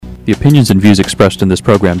The opinions and views expressed in this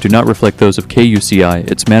program do not reflect those of KUCI,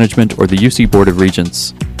 its management, or the UC Board of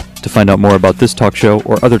Regents. To find out more about this talk show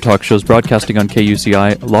or other talk shows broadcasting on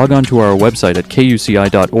KUCI, log on to our website at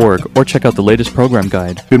kuci.org or check out the latest program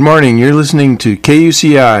guide. Good morning. You're listening to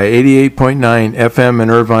KUCI 88.9 FM in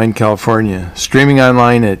Irvine, California, streaming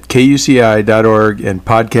online at kuci.org and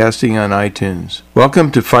podcasting on iTunes. Welcome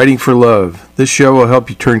to Fighting for Love. This show will help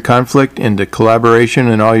you turn conflict into collaboration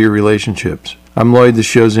in all your relationships. I'm Lloyd, the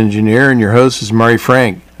show's engineer, and your host is Mari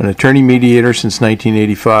Frank, an attorney mediator since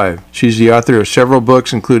 1985. She's the author of several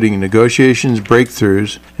books, including Negotiations,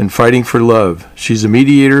 Breakthroughs, and Fighting for Love. She's a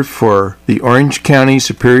mediator for the Orange County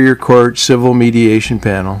Superior Court Civil Mediation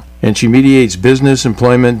Panel, and she mediates business,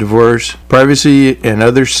 employment, divorce, privacy, and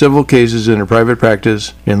other civil cases in her private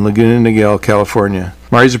practice in Laguna Niguel, California.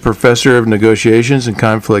 Mari's a professor of negotiations and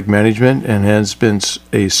conflict management and has been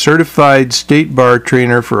a certified state bar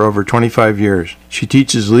trainer for over 25 years. She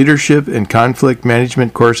teaches leadership and conflict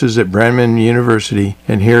management courses at Brandman University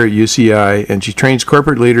and here at UCI, and she trains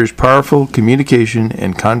corporate leaders powerful communication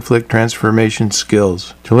and conflict transformation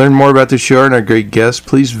skills. To learn more about the show and our great guests,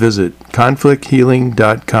 please visit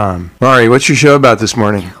conflicthealing.com. Mari, what's your show about this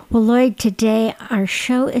morning? Well, Lloyd, today our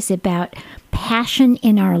show is about passion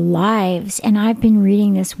in our lives, and I've been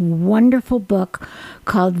reading this wonderful book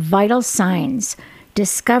called Vital Signs: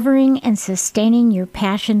 Discovering and Sustaining Your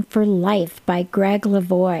Passion for Life by Greg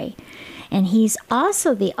Lavoie. And he's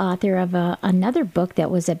also the author of another book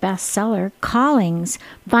that was a bestseller, Callings: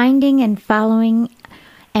 Finding and Following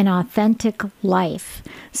an Authentic Life.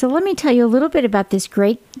 So let me tell you a little bit about this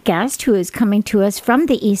great guest who is coming to us from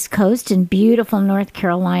the East Coast in beautiful North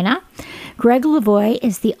Carolina. Greg Lavoie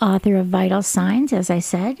is the author of Vital Signs, as I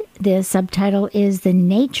said. The subtitle is The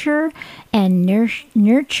Nature and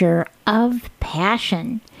Nurture of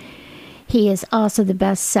Passion. He is also the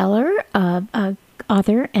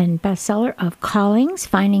author and bestseller of Callings: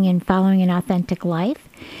 Finding and Following an Authentic Life.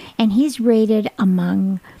 And he's rated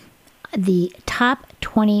among the top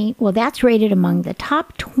 20, that's rated among the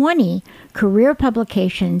top 20 career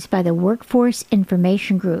publications by the Workforce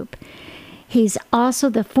Information Group. He's also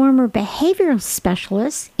the former behavioral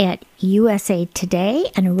specialist at USA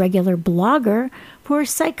Today and a regular blogger for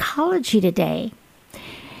Psychology Today.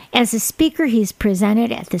 As a speaker, he's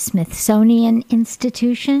presented at the Smithsonian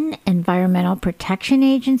Institution, Environmental Protection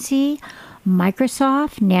Agency,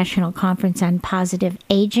 Microsoft, National Conference on Positive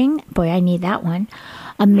Aging, boy, I need that one,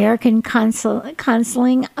 American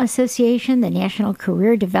Counseling Association, the National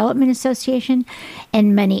Career Development Association,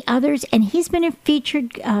 and many others. And he's been a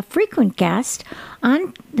featured frequent guest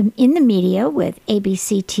in the media with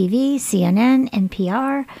ABC TV, CNN,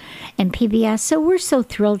 NPR, and PBS. So we're so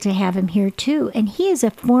thrilled to have him here, too. And he is a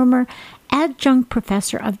former adjunct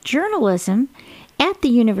professor of journalism at the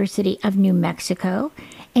University of New Mexico.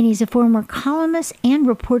 And he's a former columnist and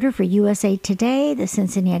reporter for USA Today, the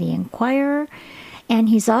Cincinnati Enquirer. And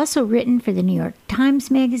he's also written for the New York Times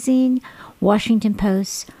Magazine, Washington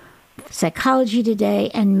Post, Psychology Today,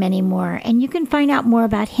 and many more. And you can find out more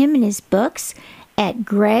about him and his books at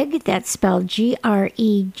Greg, that's spelled Gregg,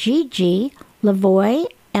 Lavoie,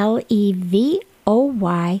 LEVOY.com.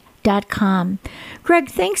 Greg,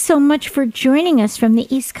 thanks so much for joining us from the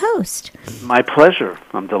East Coast. My pleasure.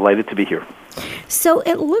 I'm delighted to be here. So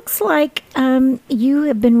it looks like you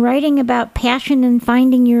have been writing about passion and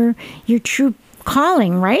finding your true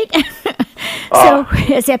calling, right? So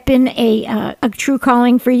has that been a true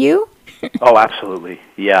calling for you? Oh, absolutely.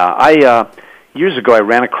 Yeah. Years ago, I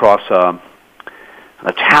ran across an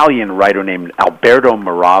Italian writer named Alberto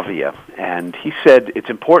Moravia, and he said it's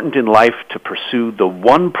important in life to pursue the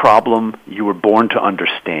one problem you were born to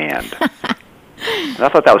understand. And I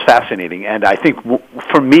thought that was fascinating, and I think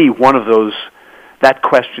for me, that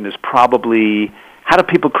question is probably, how do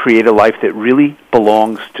people create a life that really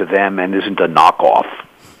belongs to them and isn't a knockoff?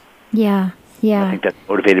 Yeah. I think that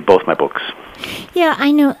motivated both my books. Yeah,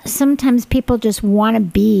 I know sometimes people just want to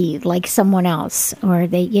be like someone else, or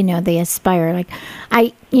they aspire. Like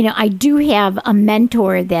I do have a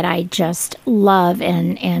mentor that I just love,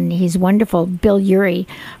 and he's wonderful, Bill Urey,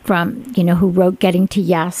 who wrote Getting to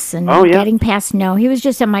Yes and Getting Past No. He was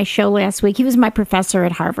just on my show last week. He was my professor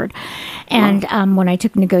at Harvard, and when I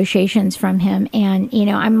took negotiations from him, and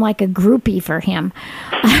I'm like a groupie for him.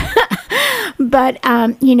 But,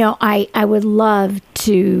 I would love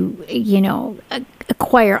to,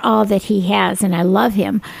 acquire all that he has, and I love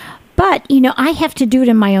him. But, I have to do it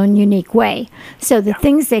in my own unique way. So the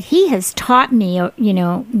things that he has taught me,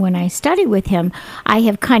 when I study with him, I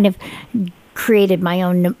have kind of created my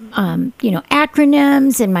own,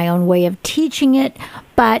 acronyms and my own way of teaching it.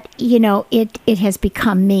 But, it has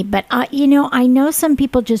become me. But, I know some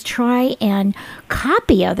people just try and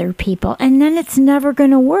copy other people, and then it's never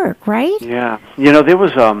going to work, right? Yeah. There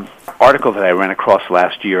was an article that I ran across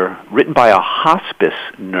last year written by a hospice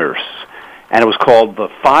nurse, and it was called The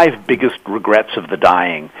 5 Biggest Regrets of the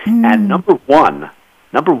Dying. And number one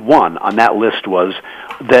on that list was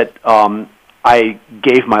that I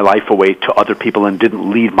gave my life away to other people and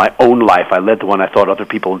didn't lead my own life. I led the one I thought other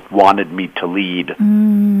people wanted me to lead.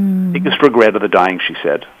 Biggest regret of the dying, she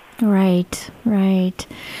said. Right.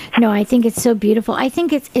 No, I think it's so beautiful. I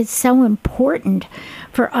think it's so important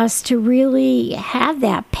for us to really have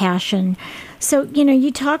that passion. So,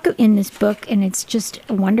 you talk in this book, and it's just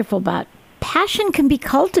wonderful, about passion can be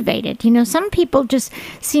cultivated. Some people just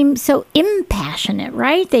seem so impassionate,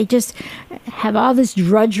 right? They just have all this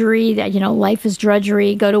drudgery that, life is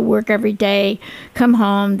drudgery, go to work every day, come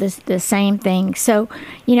home, the same thing. So,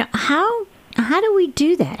 how do we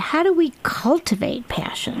do that? How do we cultivate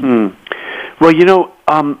passion? Well,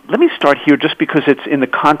 let me start here just because it's in the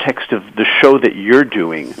context of the show that you're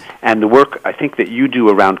doing and the work I think that you do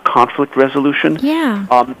around conflict resolution. Yeah.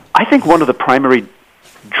 I think one of the primary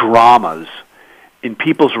dramas in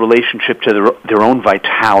people's relationship to their own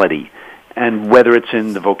vitality, and whether it's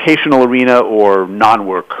in the vocational arena or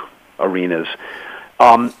non-work arenas,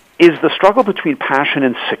 is the struggle between passion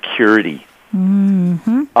and security.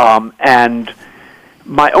 And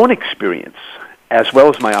my own experience, as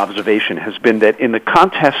well as my observation, has been that in the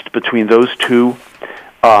contest between those two,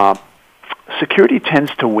 security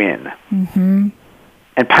tends to win,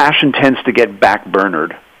 and passion tends to get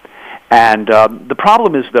backburnered. And the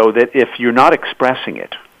problem is, though, that if you're not expressing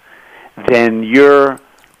it, then you're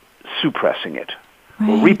suppressing it,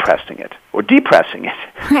 or repressing it, or depressing it.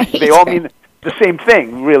 Right. They all mean the same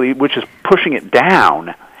thing, really, which is pushing it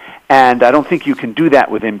down. And I don't think you can do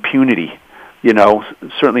that with impunity,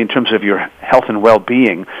 certainly in terms of your health and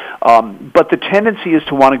well-being. But the tendency is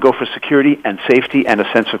to want to go for security and safety and a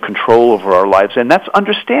sense of control over our lives, and that's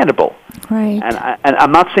understandable. Right. And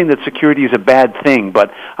I'm not saying that security is a bad thing,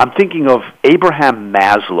 but I'm thinking of Abraham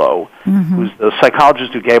Maslow, who's the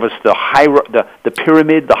psychologist who gave us the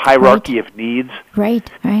pyramid, the hierarchy of needs. Right.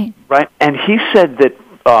 And he said that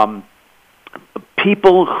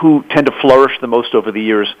people who tend to flourish the most over the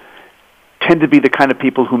years tend to be the kind of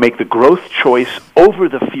people who make the growth choice over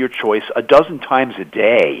the fear choice a dozen times a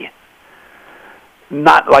day.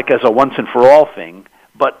 Not like as a once-and-for-all thing,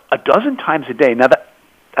 but a dozen times a day. Now,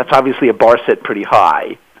 that's obviously a bar set pretty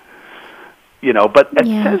high, but it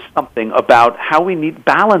says something about how we need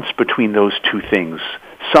balance between those two things.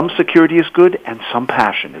 Some security is good, and some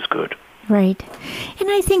passion is good. Right. And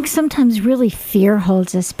I think sometimes really fear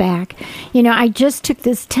holds us back. I just took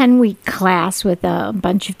this 10-week class with a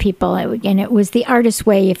bunch of people, and it was The Artist's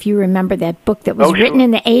Way, if you remember that book that was written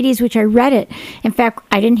in the 80s, which I read it. In fact,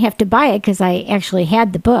 I didn't have to buy it because I actually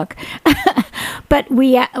had the book. But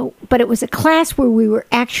it was a class where we were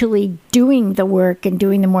actually doing the work and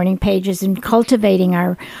doing the morning pages and cultivating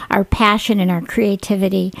our passion and our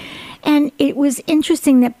creativity. And it was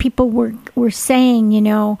interesting that people were saying,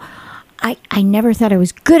 I never thought I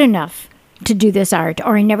was good enough to do this art,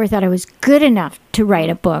 or I never thought I was good enough to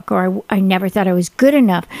write a book, or I never thought I was good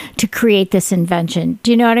enough to create this invention.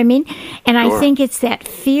 Do you know what I mean? And I think it's that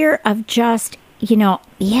fear of just,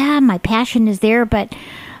 my passion is there, but,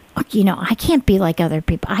 I can't be like other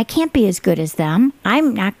people. I can't be as good as them.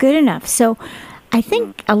 I'm not good enough. So I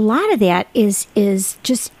think a lot of that is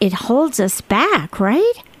just, it holds us back,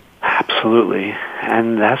 right? Absolutely.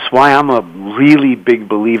 And that's why I'm a really big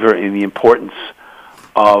believer in the importance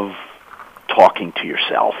of talking to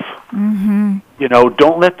yourself.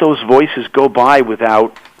 Don't let those voices go by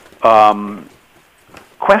without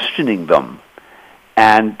questioning them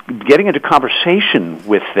and getting into conversation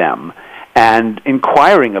with them and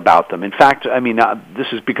inquiring about them. In fact, this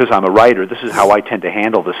is because I'm a writer. This is how I tend to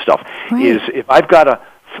handle this stuff. Right. Is if I've got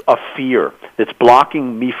a fear that's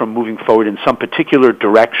blocking me from moving forward in some particular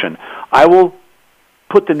direction, I will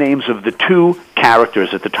put the names of the two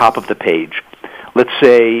characters at the top of the page. Let's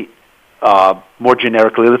say, more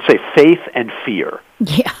generically, let's say faith and fear.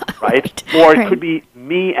 Yeah. Right? Or it could be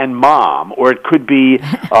me and mom, or it could be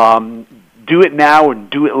do it now and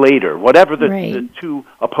do it later, whatever the two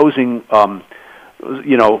opposing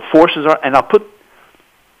forces are. And I'll put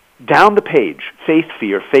down the page, faith,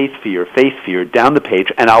 fear, down the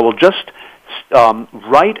page, and I will just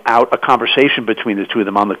write out a conversation between the two of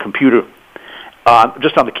them on the computer,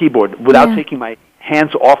 just on the keyboard, without taking my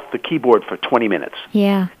hands off the keyboard for 20 minutes.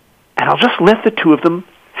 Yeah. And I'll just let the two of them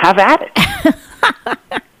have at it.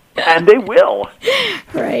 And they will.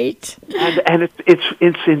 Right. And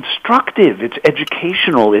it's instructive. It's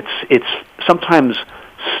educational. It's sometimes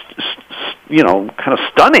kind of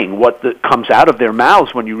stunning what comes out of their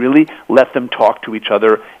mouths when you really let them talk to each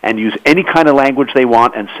other and use any kind of language they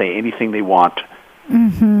want and say anything they want.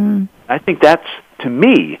 Mm-hmm. I think that's, to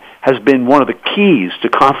me, has been one of the keys to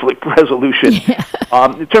conflict resolution. Yeah.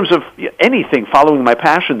 In terms of anything, following my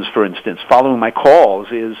passions, for instance, following my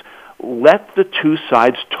calls, is let the two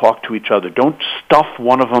sides talk to each other. Don't stuff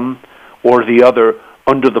one of them or the other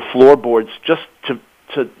under the floorboards just to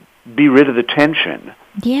be rid of the tension.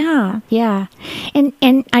 Yeah, yeah. And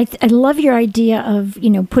I love your idea of,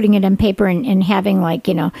 putting it on paper and having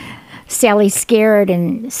Sally scared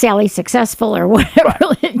and Sally successful or whatever,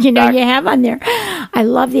 you have on there. I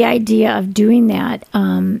love the idea of doing that.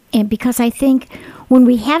 And because I think when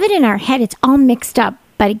we have it in our head, it's all mixed up,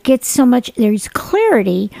 but it gets so much, there's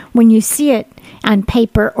clarity when you see it on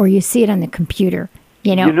paper or you see it on the computer.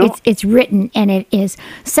 It's written and it is,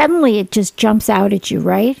 suddenly it just jumps out at you,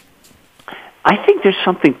 right? I think there's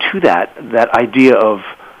something to that idea of,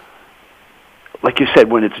 like you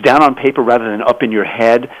said, when it's down on paper rather than up in your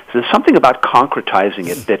head. So there's something about concretizing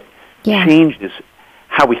it that changes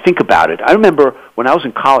how we think about it. I remember when I was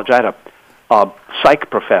in college, I had a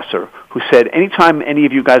psych professor who said, anytime any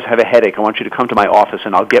of you guys have a headache, I want you to come to my office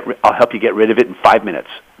and I'll help you get rid of it in 5 minutes.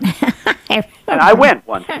 And I went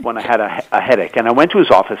once when I had a headache, and I went to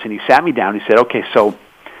his office and he sat me down. He said, okay, so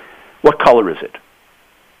what color is it?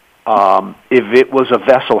 If it was a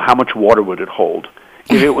vessel, how much water would it hold?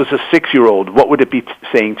 If it was a 6-year-old, what would it be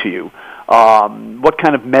saying to you? What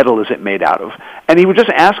kind of metal is it made out of? And he would just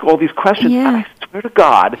ask all these questions. Yeah. And I swear to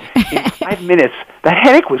God, in 5 minutes, that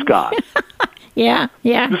headache was gone. Yeah.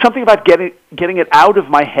 There was something about getting it out of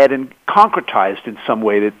my head and concretized in some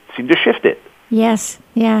way that seemed to shift it. Yes,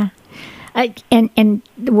 yeah. And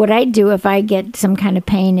what I do if I get some kind of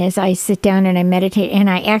pain is I sit down and I meditate and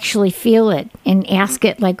I actually feel it and ask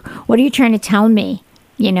it, like, what are you trying to tell me?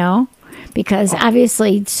 Because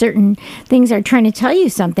obviously certain things are trying to tell you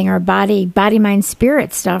something, our body, mind,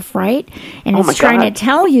 spirit stuff, right? And it's trying to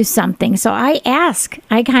tell you something. So I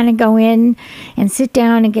kind of go in and sit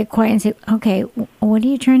down and get quiet and say, okay, what are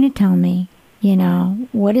you trying to tell me?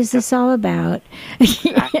 What is this all about?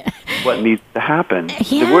 What needs to happen.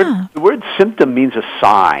 Yeah. The word symptom means a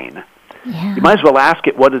sign. Yeah. You might as well ask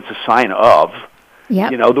it what it's a sign of.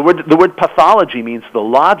 Yep. The word pathology means the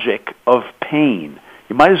logic of pain.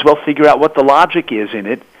 You might as well figure out what the logic is in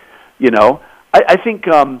it. I think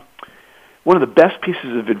one of the best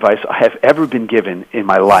pieces of advice I have ever been given in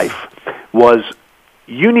my life was,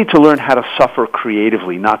 you need to learn how to suffer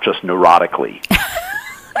creatively, not just neurotically.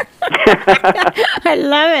 I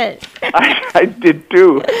love it. I did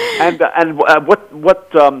too. And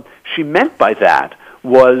what she meant by that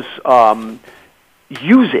was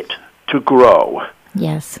use it to grow.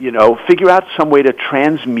 Yes. Figure out some way to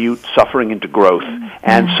transmute suffering into growth.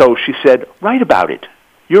 And so she said, write about it.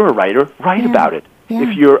 You're a writer. Write about it. Yeah.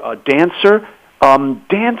 If you're a dancer,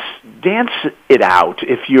 dance it out.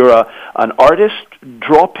 If you're an artist,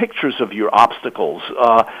 draw pictures of your obstacles.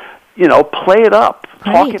 Play it up.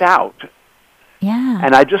 Talk it out. Yeah.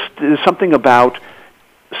 And there's something about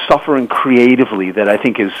suffering creatively that I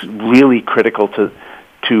think is really critical to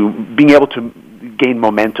being able to gain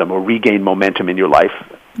momentum or regain momentum in your life.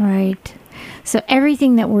 Right. So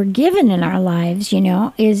everything that we're given in our lives,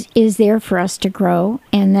 is there for us to grow.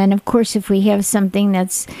 And then, of course, if we have something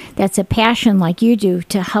that's a passion like you do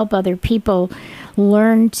to help other people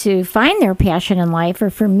learn to find their passion in life, or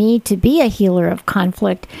for me to be a healer of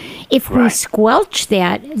conflict, if we squelch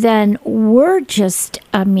that, then we're just,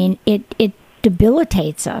 it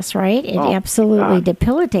debilitates us, right? It absolutely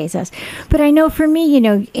debilitates us. But I know for me,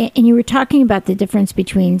 and you were talking about the difference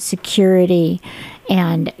between security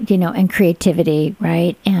and, and creativity,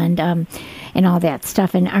 right? And all that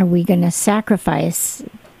stuff. And are we going to sacrifice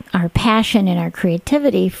our passion and our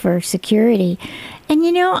creativity for security? And,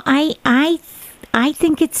 I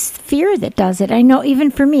think it's fear that does it. I know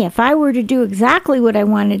even for me, if I were to do exactly what I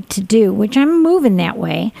wanted to do, which I'm moving that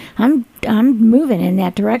way, I'm moving in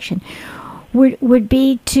that direction, would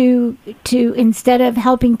be to instead of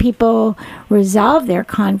helping people resolve their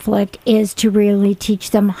conflict, is to really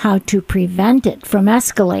teach them how to prevent it from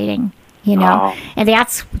escalating. And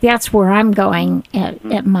that's where I'm going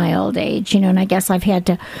at my old age, and I guess I've had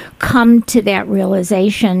to come to that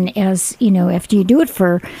realization as, after you do it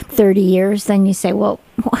for 30 years, then you say, well,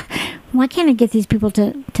 why can't I get these people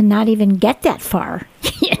to not even get that far?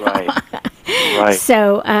 Right.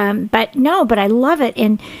 So, but I love it.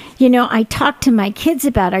 And, I talk to my kids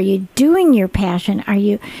about, are you doing your passion? Are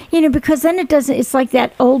you, because then it's like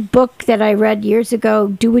that old book that I read years ago,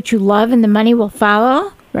 Do What You Love and the Money Will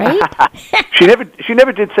Follow, right? She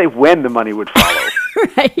never did say when the money would follow.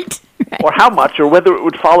 Right. Or how much, or whether it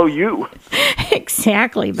would follow you.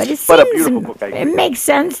 Exactly, but a beautiful book, it makes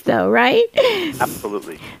sense, though, right?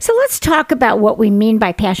 Absolutely. So let's talk about what we mean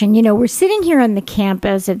by passion. We're sitting here on the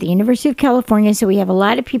campus of the University of California, so we have a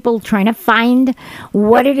lot of people trying to find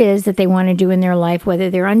what it is that they want to do in their life, whether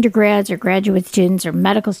they're undergrads or graduate students or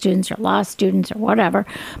medical students or law students or whatever,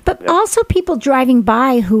 but also people driving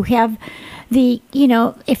by who have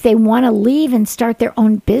if they want to leave and start their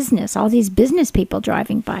own business, all these business people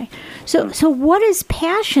driving by. So what is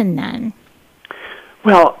passion then?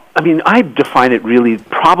 Well, I mean, I define it really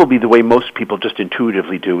probably the way most people just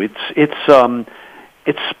intuitively do. It's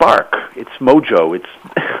spark, it's mojo, it's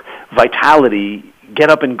vitality, get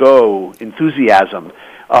up and go, enthusiasm.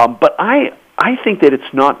 But I think that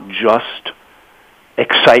it's not just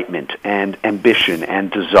excitement and ambition and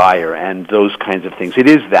desire and those kinds of things. It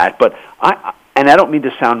is that, but I don't mean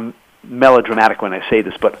to sound melodramatic when I say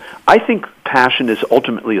this, but I think passion is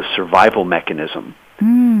ultimately a survival mechanism.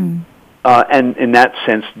 And in that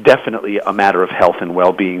sense, definitely a matter of health and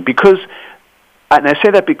well-being. And I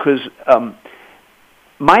say that because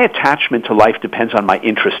my attachment to life depends on my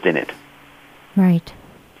interest in it. Right.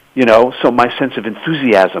 So my sense of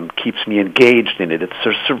enthusiasm keeps me engaged in it. It's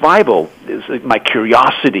survival, is my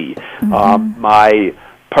curiosity, my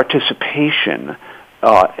participation.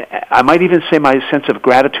 I might even say my sense of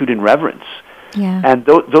gratitude and reverence. Yeah. And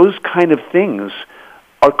those kind of things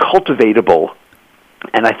are cultivatable,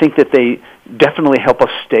 and I think that they definitely help us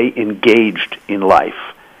stay engaged in life,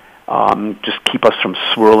 just keep us from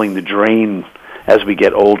swirling the drain as we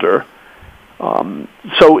get older.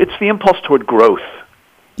 So it's the impulse toward growth.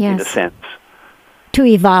 Yes. In a sense. To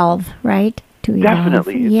evolve, right? To evolve.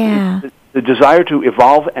 Definitely. Yeah. It's the desire to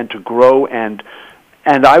evolve and to grow, and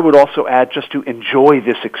I would also add just to enjoy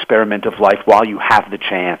this experiment of life while you have the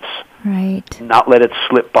chance. Right. Not let it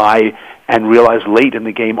slip by and realize late in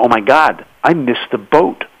the game, oh my God, I missed the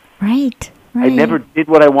boat. Right. I never did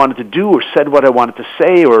what I wanted to do or said what I wanted to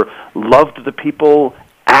say or loved the people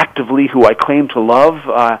actively who I claimed to love.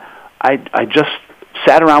 I just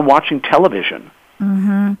sat around watching television.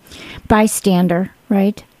 Bystander,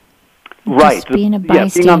 right? Right. Just being a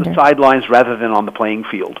bystander. Being on the sidelines rather than on the playing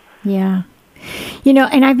field. Yeah.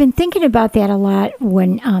 And I've been thinking about that a lot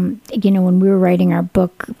when, when we were writing our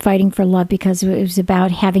book, Fighting for Love, because it was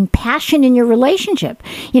about having passion in your relationship.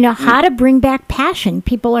 How to bring back passion.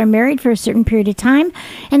 People are married for a certain period of time,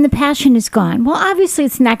 and the passion is gone. Well, obviously,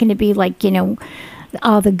 it's not going to be like,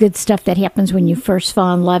 all the good stuff that happens when you first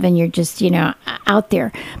fall in love and you're just, out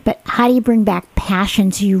there. But how do you bring back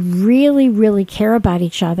passion so you really, really care about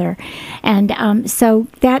each other? And so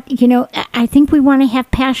that, I think we want to have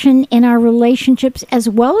passion in our relationships as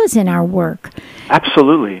well as in our work.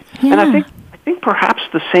 Absolutely. Yeah. And I think perhaps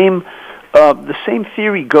the same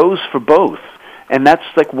theory goes for both. And that's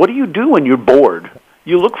like, what do you do when you're bored?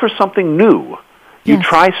 You look for something new. You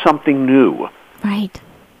try something new. Right.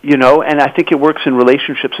 And I think it works in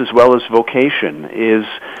relationships as well as vocation.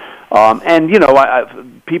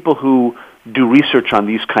 People who do research on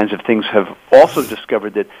these kinds of things have also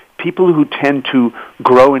discovered that people who tend to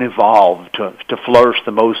grow and evolve, to flourish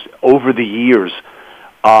the most over the years,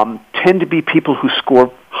 tend to be people who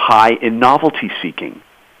score high in novelty seeking.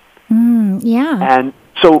 Yeah. And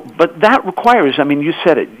so, but that requires, you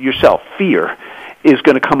said it yourself, fear is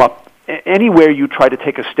going to come up anywhere you try to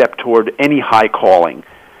take a step toward any high calling.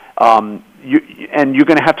 And you're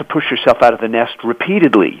going to have to push yourself out of the nest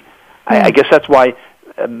repeatedly. I guess that's why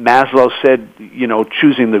Maslow said,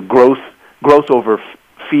 choosing the growth over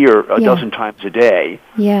fear a dozen times a day.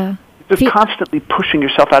 Yeah. Just constantly pushing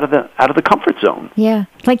yourself out of the comfort zone. Yeah,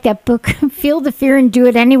 like that book, Feel the Fear and Do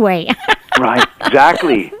It Anyway. Right.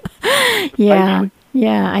 Exactly. Yeah.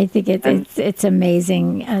 Yeah, I think it's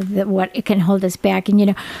amazing what it can hold us back.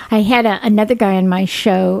 And, I had another guy on my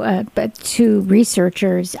show, two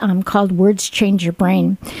researchers called Words Change Your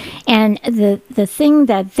Brain. And the thing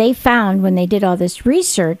that they found when they did all this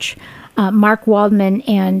research, Mark Waldman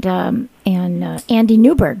and Andy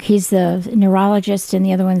Newberg, he's the neurologist and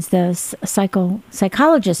the other one's the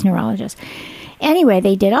psychologist neurologist. Anyway,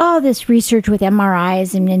 they did all this research with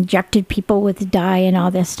MRIs and injected people with dye and all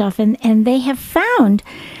this stuff, and they have found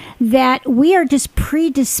that we are just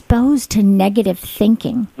predisposed to negative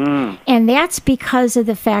thinking. And that's because of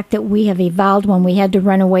the fact that we have evolved when we had to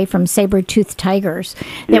run away from saber-toothed tigers,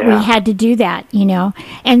 that we had to do that,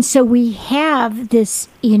 And so we have this,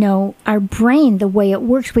 our brain, the way it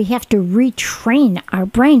works, we have to retrain our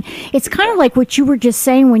brain. It's kind of like what you were just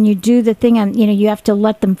saying when you do the thing on, you have to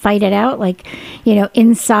let them fight it out. Like,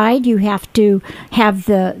 inside you have to have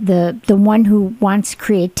the one who wants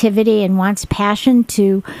creativity and wants passion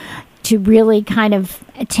to really kind of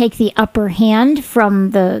take the upper hand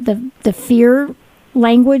from the fear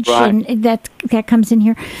language, and that comes in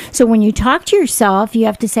here. So when you talk to yourself, you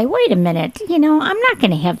have to say, wait a minute, I'm not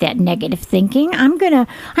going to have that negative thinking. I'm going to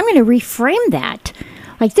reframe that.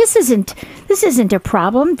 Like, this isn't a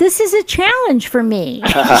problem. This is a challenge for me.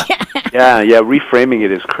 Yeah. Reframing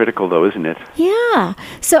it is critical, though, isn't it? Yeah.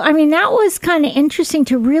 So, that was kind of interesting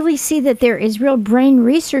to really see that there is real brain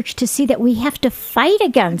research to see that we have to fight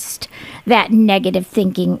against that negative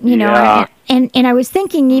thinking, Yeah. And I was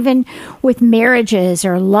thinking even with marriages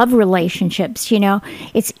or love relationships,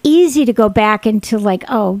 it's easy to go back into like,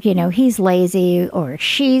 he's lazy or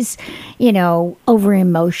she's, over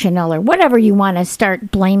emotional or whatever you want to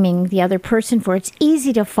start blaming the other person for. It's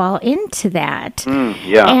easy to fall into that.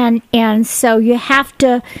 Yeah. And so you have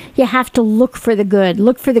to look for the good,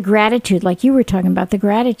 look for the gratitude, like you were talking about the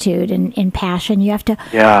gratitude and passion. You have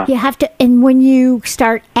to, and when you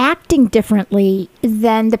start acting differently,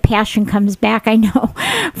 then the passion comes back. I know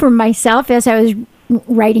for myself, as I was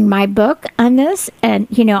writing my book on this, and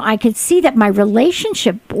I could see that my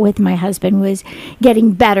relationship with my husband was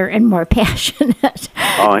getting better and more passionate.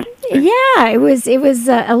 Yeah, it was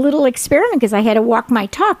a little experiment because I had to walk my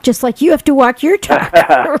talk just like you have to walk your talk.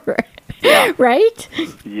 Right?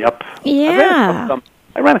 Yep. Yeah.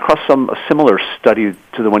 I ran across a similar study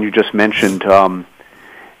to the one you just mentioned.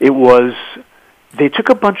 They took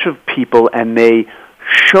a bunch of people and they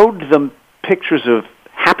showed them pictures of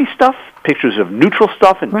happy stuff, pictures of neutral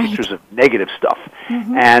stuff, and pictures of negative stuff.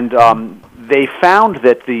 And they found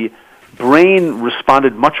that the brain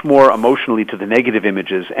responded much more emotionally to the negative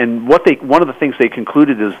images. And one of the things they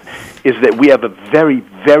concluded is that we have a very,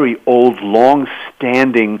 very old,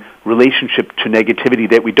 long-standing relationship to negativity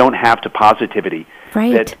that we don't have to positivity.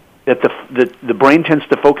 Right. That the brain tends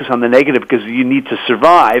to focus on the negative because you need to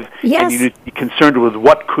survive, and you need to be concerned with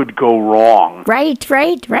what could go wrong. Right.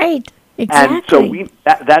 Exactly. And so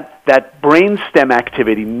that brainstem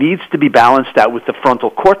activity needs to be balanced out with the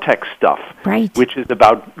frontal cortex stuff, which is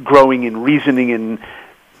about growing and reasoning and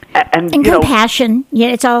compassion. Yeah,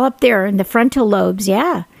 it's all up there in the frontal lobes.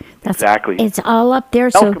 Yeah, exactly. It's all up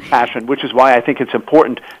there. Self-compassion, which is why I think it's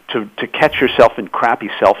important to catch yourself in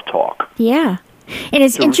crappy self-talk. Yeah. And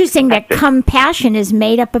it's interesting that compassion is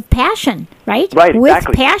made up of passion, right? Right, with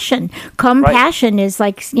exactly. Passion. Compassion is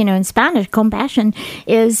like, in Spanish, compassion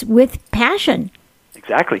is with passion.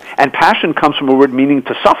 Exactly. And passion comes from a word meaning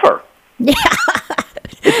to suffer. Yeah.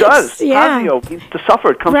 It does. Yeah. Pasio means to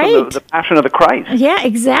suffer. It comes from the passion of the Christ. Yeah,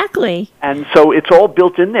 exactly. And so it's all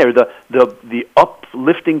built in there, the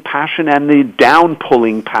uplifting passion and the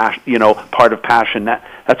down-pulling passion, part of passion.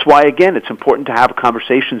 That's why, again, it's important to have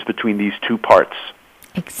conversations between these two parts.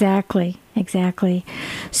 Exactly.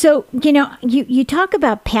 So, you talk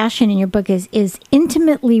about passion in your book is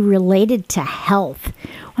intimately related to health.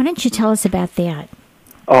 Why don't you tell us about that?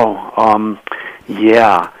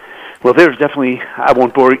 Yeah. Well, there's definitely, I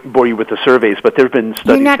won't bore you with the surveys, but there have been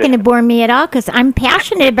studies. You're not going to bore me at all because I'm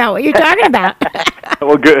passionate about what you're talking about.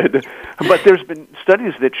 Well, good. But there's been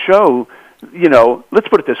studies that show, let's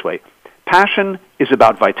put it this way. Passion is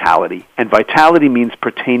about vitality, and vitality means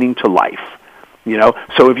pertaining to life.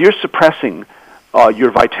 So if you're suppressing your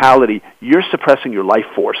vitality, you're suppressing your life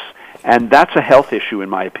force. And that's a health issue, in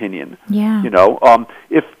my opinion. Yeah.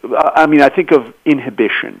 I think of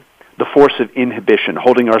inhibition. The force of inhibition,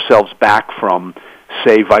 holding ourselves back from,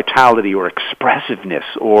 say, vitality or expressiveness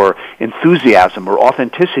or enthusiasm or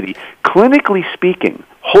authenticity. Clinically speaking,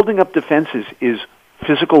 holding up defenses is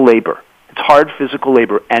physical labor. It's hard physical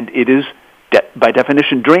labor, and it is, by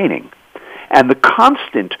definition, draining. And the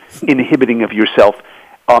constant inhibiting of yourself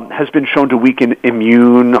has been shown to weaken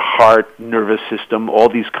immune, heart, nervous system, all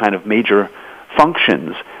these kind of major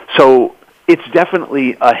functions. So it's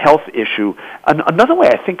definitely a health issue. Another way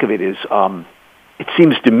I think of it is, it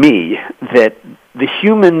seems to me that the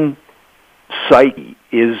human psyche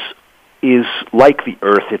is like the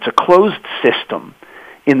earth. It's a closed system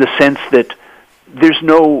in the sense that there's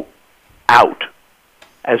no out,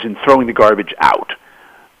 as in throwing the garbage out.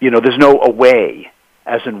 There's no away,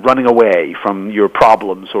 as in running away from your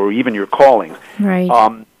problems or even your callings.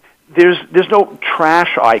 Right. There's no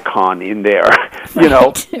trash icon in there You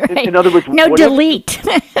know, Right. in other words, no delete.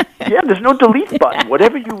 Yeah, there's no delete button.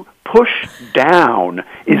 Whatever you push down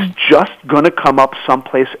is just going to come up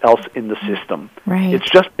someplace else in the system. Right. It's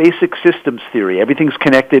just basic systems theory. Everything's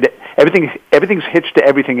connected. Everything's hitched to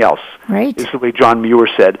everything else. Right. Is the way John Muir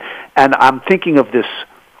said. And I'm thinking of this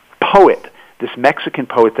poet, this Mexican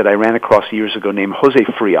poet that I ran across years ago named Jose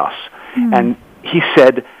Frias. And he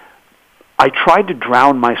said, I tried to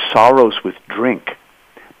drown my sorrows with drink,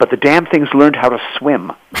 but the damn things learned how to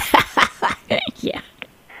swim. Yeah.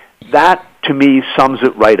 That, to me, sums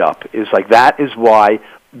it right up. Is like, that is why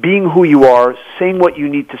being who you are, saying what you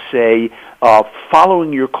need to say,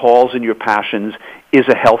 following your calls and your passions is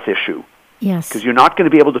a health issue. Yes. Because you're not going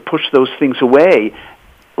to be able to push those things away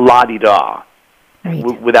la-di-da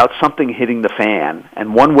Right. without something hitting the fan.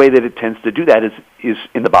 And one way that it tends to do that is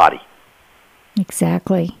in the body.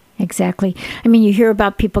 Exactly. I mean, you hear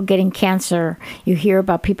about people getting cancer. You hear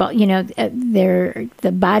about people,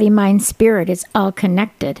 the body, mind, spirit is all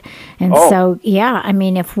connected. And so, yeah, I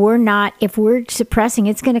mean, if we're suppressing,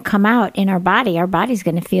 it's going to come out in our body. Our body's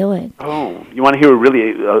going to feel it. Oh, you want to hear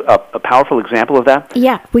a powerful example of that?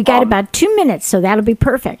 Yeah, we got about 2 minutes, so that'll be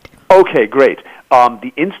perfect. Okay, great.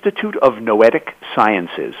 The Institute of Noetic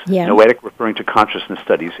Sciences, Noetic referring to consciousness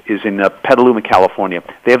studies, is in Petaluma, California.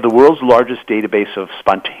 They have the world's largest database of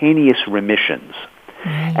spontaneous remissions.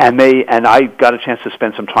 And I got a chance to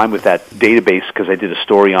spend some time with that database because I did a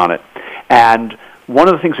story on it. And one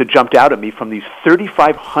of the things that jumped out at me from these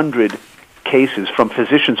 3,500 cases from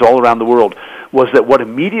physicians all around the world was that what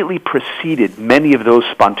immediately preceded many of those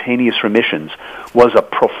spontaneous remissions was a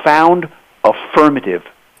profound affirmative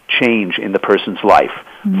change in the person's life.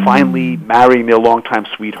 Finally marrying their longtime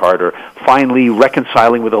sweetheart, or finally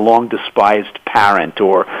reconciling with a long-despised parent,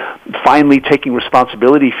 or finally taking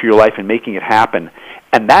responsibility for your life and making it happen.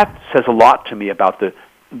 And that says a lot to me about the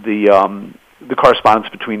correspondence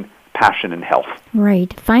between passion and health.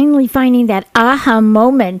 Right. Finally finding that aha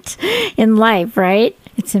moment in life, right?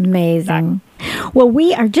 It's amazing. Well,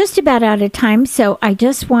 we are just about out of time, so I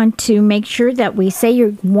just want to make sure that we say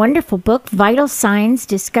your wonderful book, Vital Signs,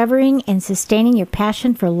 Discovering and Sustaining Your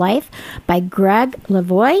Passion for Life by Greg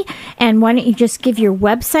Lavoie. And why don't you just give your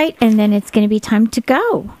website, and then it's going to be time to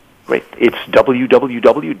go. Great. It's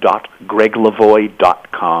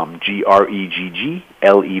www.greglavoie.com,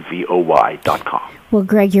 GREGGLEVOY.com. Well,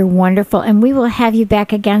 Greg, you're wonderful, and we will have you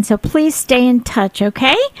back again, so please stay in touch,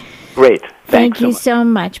 okay? Great. Thank you so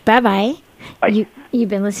much. Bye-bye. Bye. You've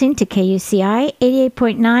been listening to KUCI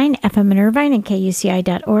 88.9 FM in Irvine and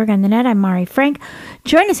KUCI.org on the net. I'm Mari Frank.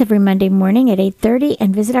 Join us every Monday morning at 8:30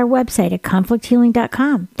 and visit our website at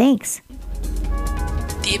conflicthealing.com. Thanks.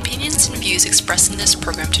 The opinions and views expressed in this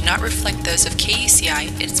program do not reflect those of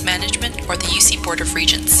KUCI, its management, or the UC Board of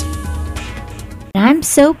Regents. I'm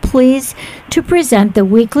so pleased to present the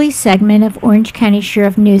weekly segment of Orange County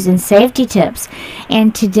Sheriff News and Safety Tips.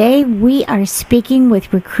 And today we are speaking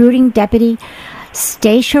with recruiting deputy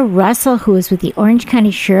Stacia Russell, who is with the Orange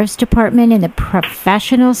County Sheriff's Department in the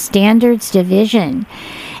Professional Standards Division.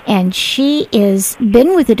 And she is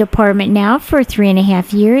been with the department now for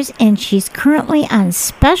 3.5 years, and she's currently on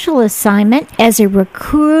special assignment as a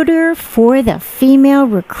recruiter for the Female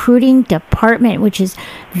Recruiting Department, which is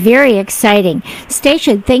very exciting.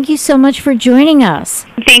 Stacia, thank you so much for joining us.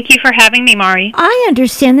 Thank you for having me, Mari. I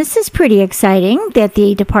understand this is pretty exciting that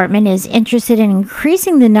the department is interested in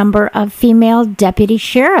increasing the number of female deputy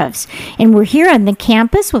sheriffs. And we're here on the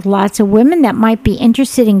campus with lots of women that might be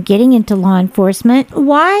interested in getting into law enforcement.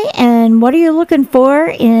 Why and what are you looking for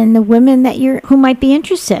in the women that who might be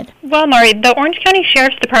interested? Well, Mari, the Orange County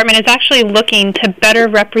Sheriff's Department is actually looking to better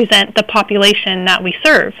represent the population that we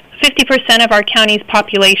serve. 50% of our county's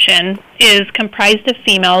population is comprised of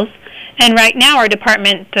females, and right now our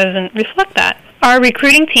department doesn't reflect that. Our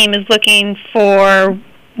recruiting team is looking for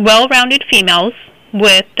well-rounded females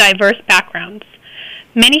with diverse backgrounds.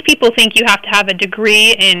 Many people think you have to have a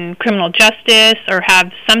degree in criminal justice or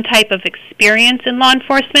have some type of experience in law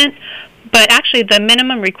enforcement, but actually the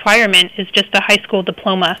minimum requirement is just a high school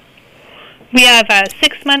diploma. We have a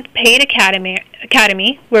 6-month paid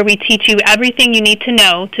academy where we teach you everything you need to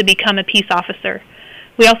know to become a peace officer.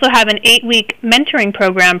 We also have an 8-week mentoring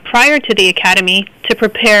program prior to the academy to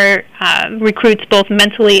prepare recruits both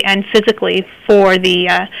mentally and physically for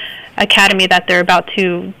the academy that they're about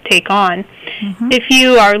to take on. Mm-hmm. If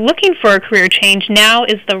you are looking for a career change, now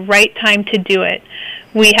is the right time to do it.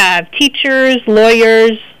 We have teachers,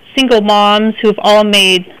 lawyers, single moms who've all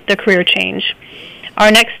made the career change. Our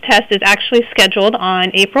next test is actually scheduled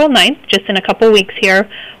on April 9th, just in a couple weeks here,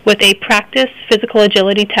 with a practice physical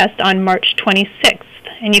agility test on March 26th.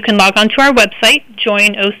 And you can log on to our website,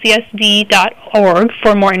 joinocsd.org,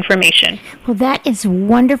 for more information. Well, that is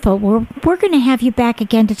wonderful. We're going to have you back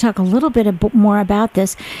again to talk a little bit more about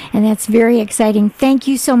this, and that's very exciting. Thank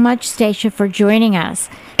you so much, Stacia, for joining us.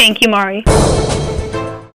 Thank you, Mari.